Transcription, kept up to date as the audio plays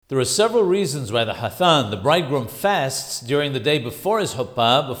There are several reasons why the Hathan, the bridegroom, fasts during the day before his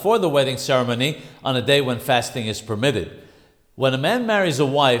chuppah, before the wedding ceremony, on a day when fasting is permitted. When a man marries a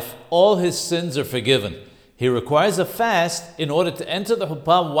wife, all his sins are forgiven. He requires a fast in order to enter the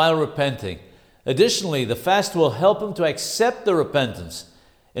chuppah while repenting. Additionally, the fast will help him to accept the repentance.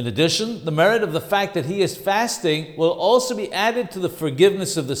 In addition, the merit of the fact that he is fasting will also be added to the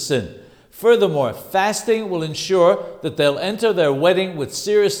forgiveness of the sin. Furthermore, fasting will ensure that they'll enter their wedding with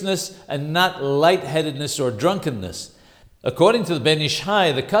seriousness and not lightheadedness or drunkenness. According to the Ben Ish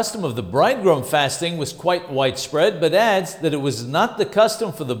Hai, the custom of the bridegroom fasting was quite widespread, but adds that it was not the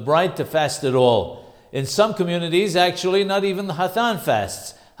custom for the bride to fast at all. In some communities, actually, not even the Hathan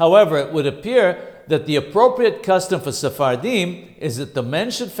fasts. However, it would appear that the appropriate custom for Sephardim is that the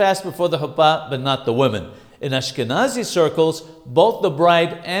men should fast before the chuppah, but not the women. In Ashkenazi circles, both the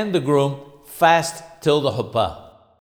bride and the groom fast till the chuppah.